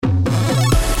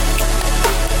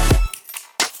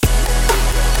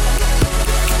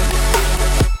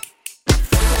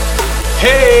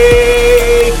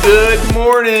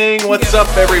what's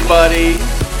up, everybody?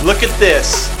 Look at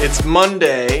this. It's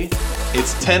Monday.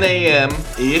 It's 10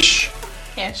 a.m.-ish.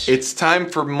 It's time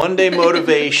for Monday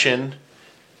Motivation.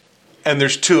 And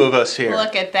there's two of us here.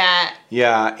 Look at that.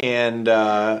 Yeah,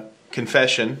 and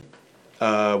confession.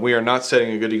 We are not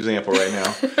setting a good example right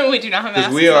now. We do not have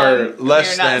masks we are on.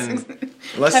 less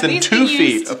than 2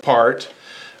 feet apart.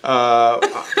 One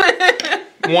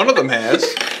of them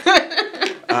has.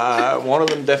 One of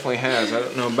them definitely has. I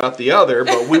don't know about the other,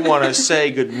 but we want to say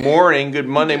good morning, good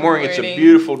Monday morning. It's a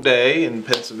beautiful day in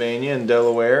Pennsylvania and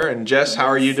Delaware. And Jess, how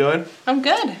are you doing? I'm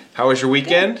good. How was your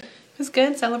weekend? Good. It was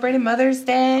good. Celebrated Mother's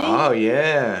Day. Oh,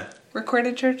 yeah.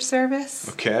 Recorded church service.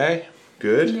 Okay,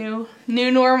 good. New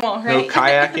normal, right? No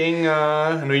kayaking.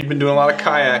 I know you've been doing a lot of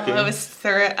kayaking. It was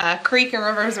creek and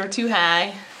rivers were too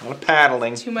high. A lot of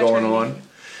paddling going rain. on.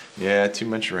 Yeah, too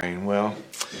much rain. Well,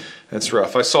 that's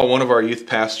rough. I saw one of our youth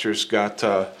pastors got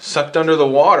sucked under the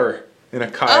water in a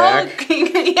kayak. Oh,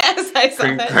 yes, I saw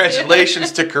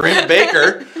Congratulations to Corinne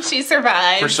Baker. She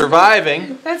survived. For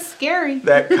surviving. That's scary.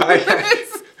 That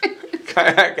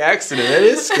kayak accident. It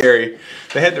is scary.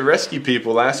 They had to rescue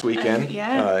people last weekend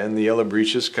in the Yellow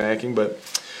Breeches kayaking, but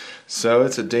so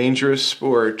it's a dangerous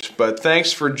sport. But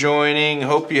thanks for joining.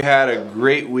 Hope you had a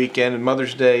great weekend. And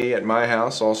Mother's Day at my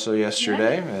house also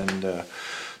yesterday, and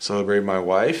celebrated my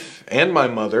wife and my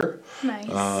mother. Nice.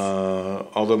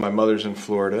 Although my mother's in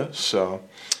Florida, so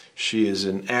she is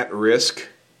an at-risk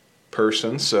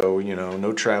person, so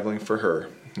no traveling for her,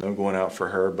 no going out for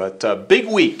her. But big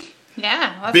week.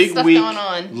 Yeah, lots big of stuff week, going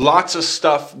on. Lots of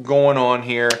stuff going on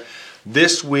here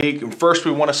this week. And first,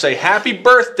 we want to say happy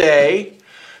birthday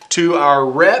to our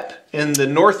rep in the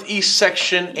Northeast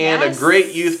section and a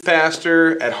great youth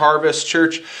pastor at Harvest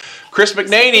Church, Chris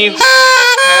McNaney.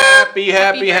 Happy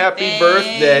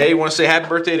birthday. I want to say happy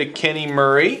birthday to Kenny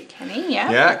Murray. Kenny,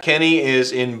 yeah. Yeah, Kenny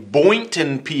is in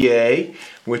Boynton, PA,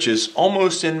 which is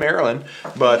almost in Maryland,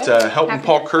 but helping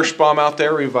Paul Kirschbaum out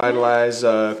there revitalize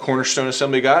Cornerstone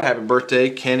Assembly of God. Happy birthday,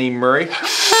 Kenny Murray.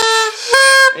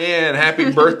 And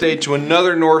happy birthday to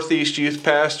another Northeast youth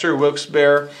pastor,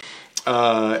 Wilkes-Barre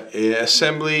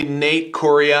Assembly, Nate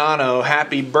Coriano.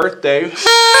 Happy birthday.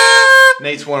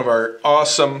 Nate's one of our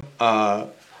awesome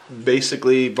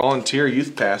basically volunteer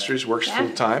youth pastors, works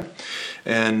full-time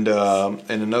and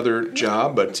another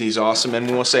job, but he's awesome. And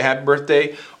we want to say happy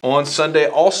birthday on Sunday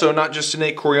also, not just to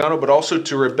Nate Coriano, but also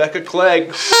to Rebecca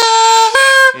Clegg.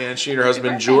 And she and her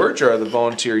husband George are the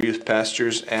volunteer youth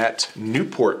pastors at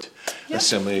Newport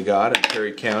Assembly of God in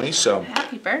Perry County. So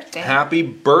happy birthday. Happy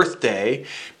birthday.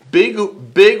 Big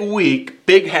week,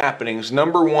 big happenings.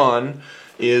 Number one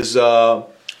is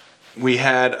we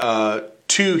had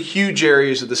two huge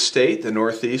areas of the state, the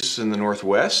Northeast and the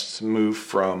Northwest, moved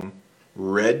from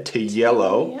red to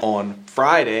yellow on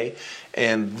Friday.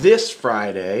 And this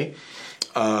Friday,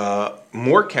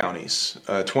 more counties,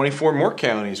 24 more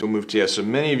counties will move to yellow. So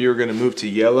many of you are going to move to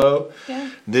yellow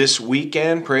this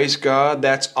weekend. Praise God.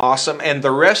 That's awesome. And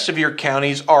the rest of your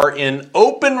counties are in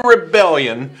open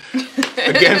rebellion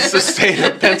against the state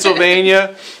of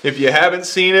Pennsylvania. If you haven't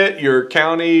seen it, your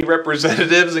county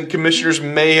representatives and commissioners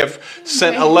may have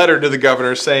sent a letter to the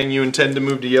governor saying you intend to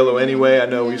move to yellow anyway. I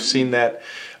know we've seen that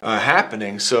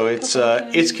happening. So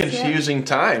it's confusing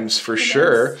times for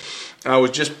sure. I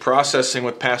was just processing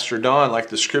with Pastor Don, like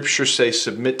the scriptures say,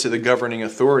 submit to the governing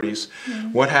authorities.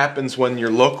 What happens when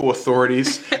your local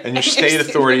authorities and your state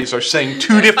authorities are saying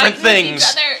two different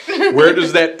things? Where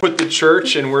does that put the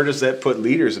church and where does that put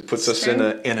leaders? It puts us in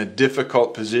a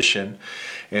difficult position.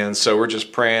 And so we're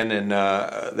just praying and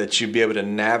that you'd be able to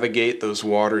navigate those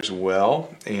waters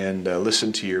well and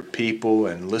listen to your people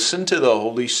and listen to the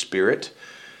Holy Spirit.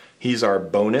 He's our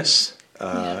bonus.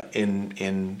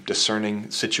 In discerning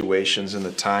situations in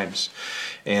the times.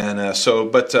 And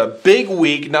but big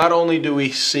week, not only do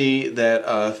we see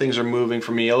that things are moving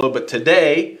from yellow, but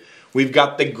today we've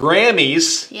got the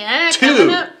Grammys.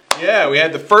 Too. Yeah, we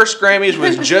had the first Grammys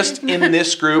was just in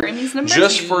this group,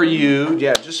 just for you,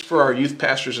 just for our youth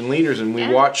pastors and leaders, and we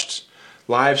watched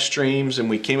live streams and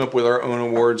we came up with our own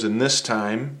awards. And this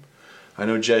time, I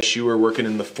know, Jess, you were working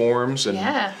in the forums. And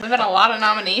we've had a lot of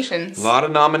nominations. A lot of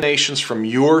nominations from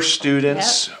your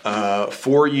students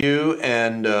for you.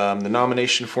 And the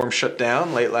nomination form shut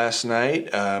down late last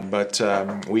night. But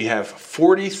we have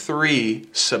 43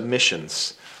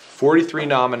 submissions, 43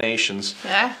 nominations.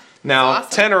 Yeah. Now, awesome.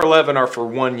 10 or 11 are for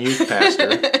one youth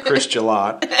pastor, Chris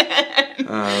Gillott.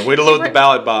 Way to load the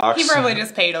ballot box. He probably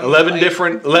just paid him.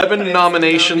 11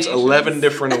 nominations, 11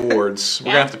 different awards. We're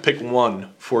going to have to pick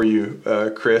one for you,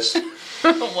 Chris.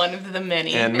 One of the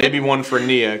many. And maybe one for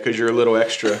Nia, because you're a little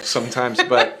extra sometimes.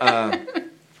 But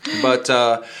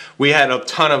But we had a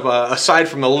ton of, aside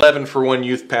from 11 for one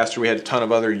youth pastor, we had a ton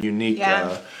of other unique,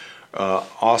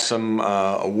 awesome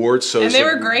awards. So and they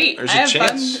were great. There's I a had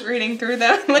chance. fun reading through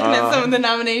them, looking at some of the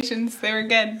nominations. They were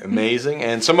good. Amazing.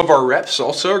 And some of our reps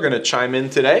also are going to chime in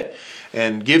today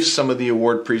and give some of the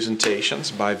award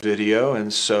presentations by video.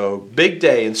 And so, big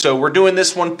day. And so we're doing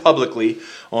this one publicly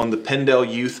on the Pendel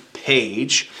Youth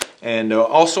page and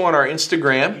also on our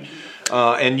Instagram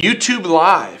and YouTube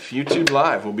Live. YouTube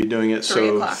Live, we'll be doing it. 3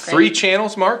 o'clock, three right?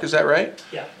 channels, Mark, is that right?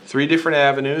 Yeah. 3 different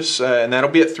avenues, and that'll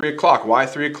be at 3 o'clock. Why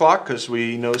 3 o'clock? Because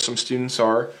we know some students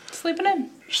are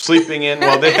Sleeping in.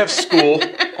 Well, they have school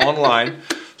online.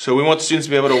 So we want students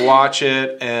to be able to watch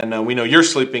it, and we know you're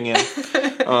sleeping in.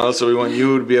 So we want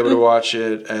you to be able to watch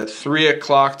it at 3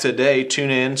 o'clock today. Tune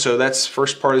in. So that's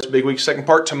first part of this big week. Second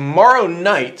part, tomorrow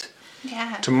night.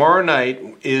 Yeah. Tomorrow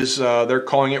night is, they're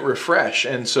calling it Refresh.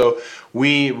 And so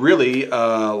we really,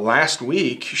 last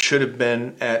week, should have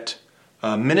been at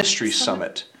Ministry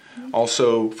Summit.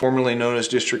 Also formerly known as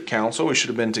District Council. We should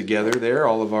have been together there,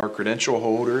 all of our credential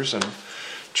holders and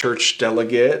church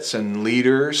delegates and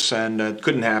leaders, and it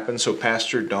couldn't happen. So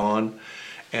Pastor Don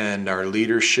and our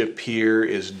leadership here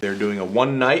they're doing a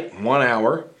 1 night, 1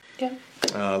 hour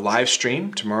live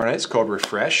stream tomorrow night. It's called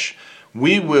Refresh.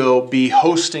 We will be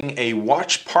hosting a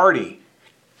watch party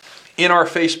in our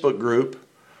Facebook group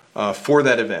for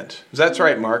that event. That's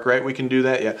right, Mark, right? We can do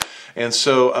that, yeah. And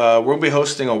so we'll be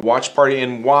hosting a watch party.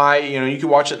 And why? You can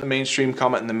watch it in the mainstream,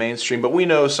 comment in the mainstream, but we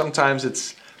know sometimes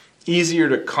it's easier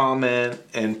to comment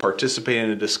and participate in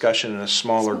a discussion in a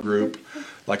smaller group,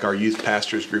 like our youth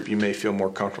pastors group. You may feel more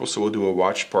comfortable, so we'll do a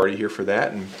watch party here for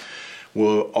that. And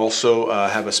we'll also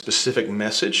have a specific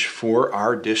message for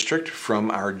our district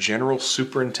from our general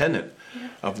superintendent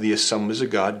of the Assemblies of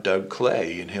God, Doug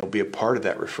Clay, and he'll be a part of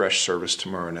that Refresh service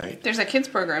tomorrow night. There's a kids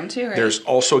program too, right? There's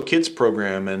also a kids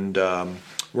program, and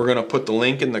we're going to put the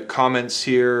link in the comments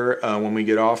here when we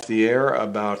get off the air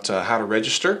about how to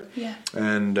register. Yeah.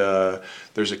 And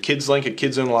there's a kids link, a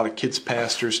kids zone. A lot of kids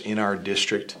pastors in our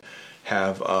district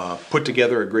have put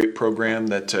together a great program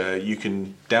that you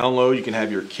can download. You can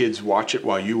have your kids watch it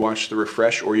while you watch the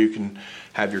Refresh, or you can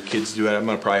have your kids do it. I'm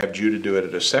going to probably have Judah do it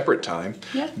at a separate time.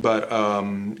 Yeah. But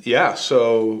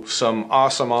so some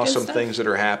awesome stuff. things that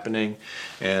are happening.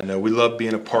 And we love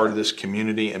being a part of this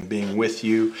community and being with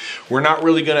you. We're not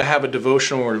really going to have a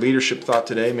devotional or leadership thought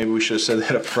today. Maybe we should have said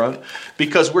that up front.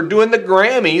 Because we're doing the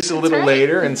Grammys a little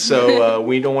later. And so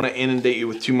we don't want to inundate you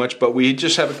with too much. But we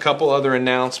just have a couple other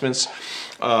announcements.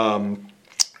 When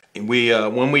we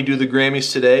do the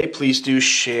Grammys today, please do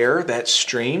share that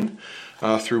stream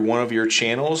through one of your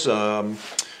channels.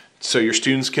 So your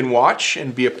students can watch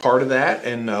and be a part of that.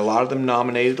 And a lot of them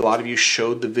nominated. A lot of you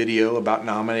showed the video about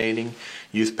nominating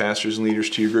youth pastors and leaders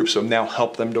to your group. So now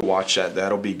help them to watch that.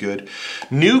 That'll be good.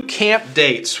 New camp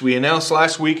dates. We announced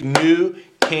last week new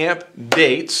camp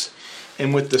dates.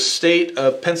 And with the state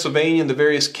of Pennsylvania and the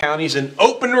various counties in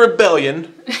open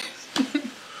rebellion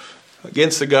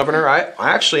against the governor, I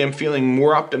actually am feeling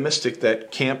more optimistic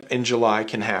that camp in July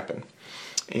can happen.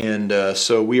 And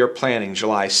so we are planning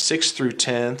July 6th through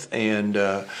 10th,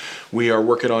 and we are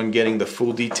working on getting the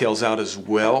full details out as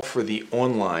well for the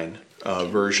online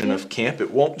version of camp.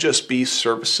 It won't just be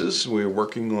services. We're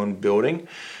working on building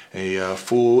a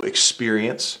full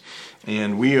experience,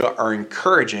 and we are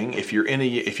encouraging, if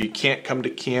you can't come to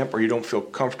camp or you don't feel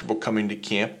comfortable coming to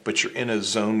camp, but you're in a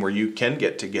zone where you can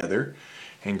get together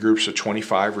in groups of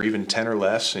 25 or even 10 or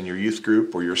less in your youth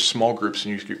group, or your small groups in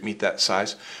your youth group meet that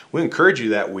size, we encourage you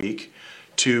that week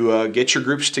to get your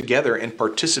groups together and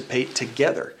participate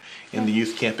together in the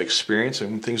youth camp experience.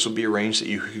 And things will be arranged that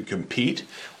you can compete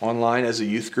online as a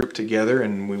youth group together,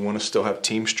 and we want to still have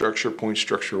team structure, point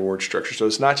structure, award structure. So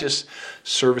it's not just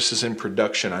services in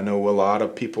production. I know a lot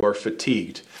of people are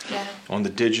fatigued on the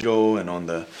digital and on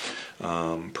the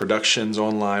productions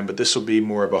online, but this will be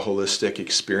more of a holistic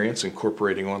experience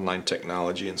incorporating online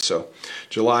technology. And so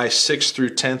July 6th through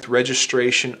 10th,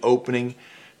 registration opening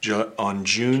on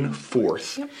June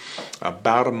 4th,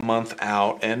 about a month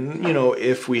out. And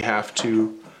if we have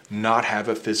to not have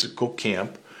a physical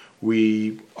camp,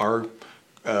 we are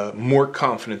more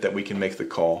confident that we can make the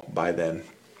call by then.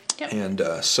 And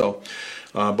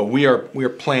but we are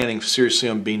planning seriously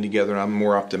on being together, and I'm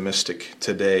more optimistic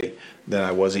today than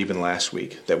I was even last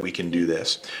week that we can do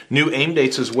this. New aim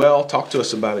dates as well. Talk to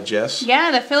us about it, Jess.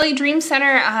 Yeah, the Philly Dream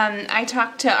Center. I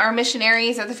talked to our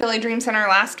missionaries at the Philly Dream Center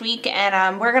last week,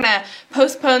 and we're going to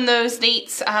postpone those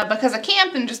dates because of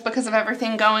camp and just because of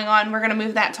everything going on. We're going to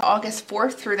move that to August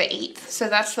 4th through the 8th. So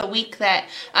that's the week that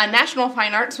National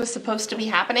Fine Arts was supposed to be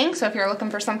happening. So if you're looking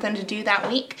for something to do that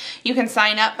week, you can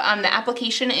sign up. The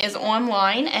application is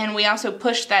online, and we also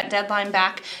pushed that deadline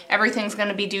back. Everything's going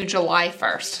to be due July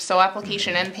 1st. So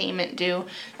application and payment due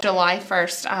July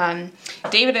 1st.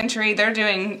 David and Tree, they're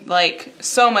doing like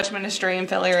so much ministry in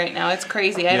Philly right now. It's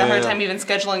crazy. I had a hard time even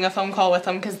scheduling a phone call with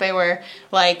them because they were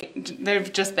like,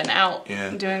 they've just been out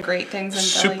doing great things in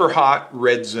Philly. Super hot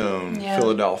red zone,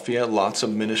 Philadelphia. Lots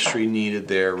of ministry needed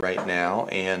there right now.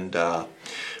 And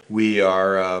we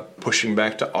are pushing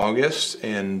back to August,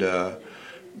 and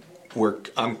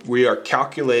we are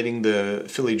calculating the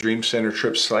Philly Dream Center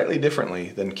trip slightly differently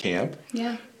than camp.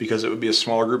 Yeah. Because it would be a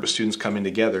smaller group of students coming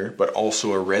together, but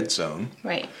also a red zone.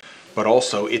 Right. But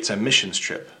also it's a missions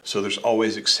trip, so there's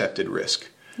always accepted risk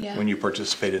when you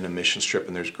participate in a missions trip,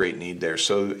 and there's great need there.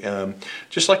 So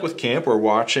just like with camp, we're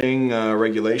watching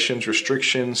regulations,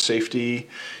 restrictions, safety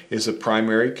is a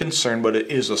primary concern, but it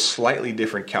is a slightly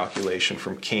different calculation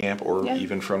from camp or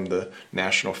even from the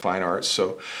National Fine Arts.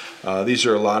 So these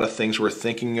are a lot of things we're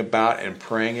thinking about and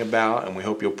praying about, and we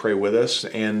hope you'll pray with us.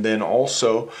 And then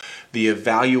also the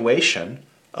evaluation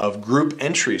of group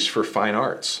entries for fine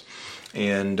arts.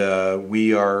 And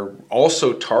we are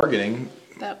also targeting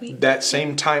that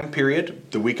same time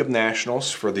period, the week of nationals,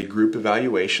 for the group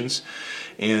evaluations.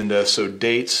 And so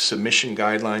dates, submission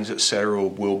guidelines, etc.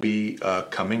 will be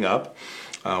coming up.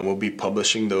 We'll be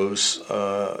publishing those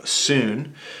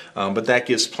soon. But that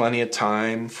gives plenty of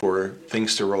time for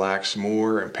things to relax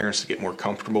more and parents to get more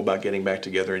comfortable about getting back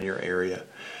together in your area.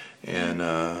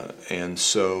 And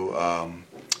so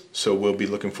we'll be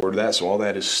looking forward to that. So all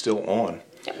that is still on.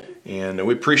 And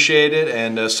we appreciate it.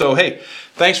 And so, hey,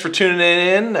 thanks for tuning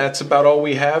in. That's about all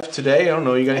we have today. I don't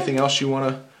know, you got anything else you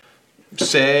want to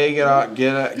say?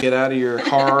 Get out of your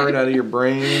heart, out of your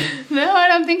brain? No, I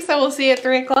don't think so. We'll see you at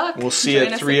 3 o'clock. We'll see you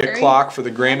at 3 o'clock for the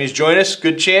Grammys. Join us.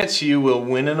 Good chance you will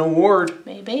win an award.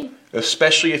 Maybe.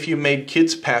 Especially if you made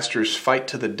kids pastors fight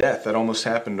to the death. That almost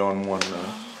happened on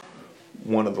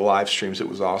one of the live streams. It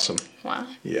was awesome. Wow.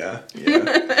 Yeah.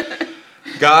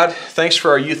 God, thanks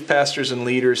for our youth pastors and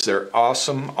leaders. They're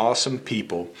awesome, awesome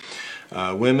people.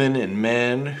 Women and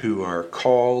men who are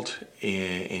called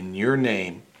in your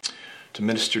name to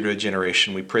minister to a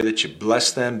generation. We pray that you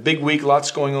bless them. Big week, lots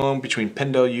going on between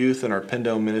Pendel Youth and our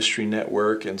Pendel Ministry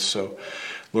Network. And so,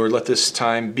 Lord, let this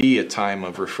time be a time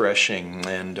of refreshing,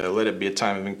 and let it be a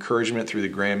time of encouragement through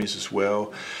the Grammys as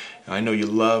well. I know you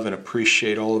love and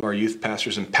appreciate all of our youth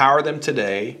pastors. Empower them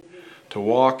today to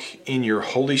walk in your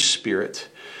Holy Spirit,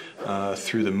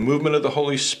 through the movement of the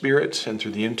Holy Spirit and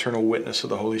through the internal witness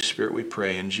of the Holy Spirit, we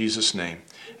pray in Jesus' name.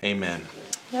 Amen.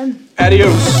 Amen.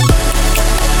 Adios.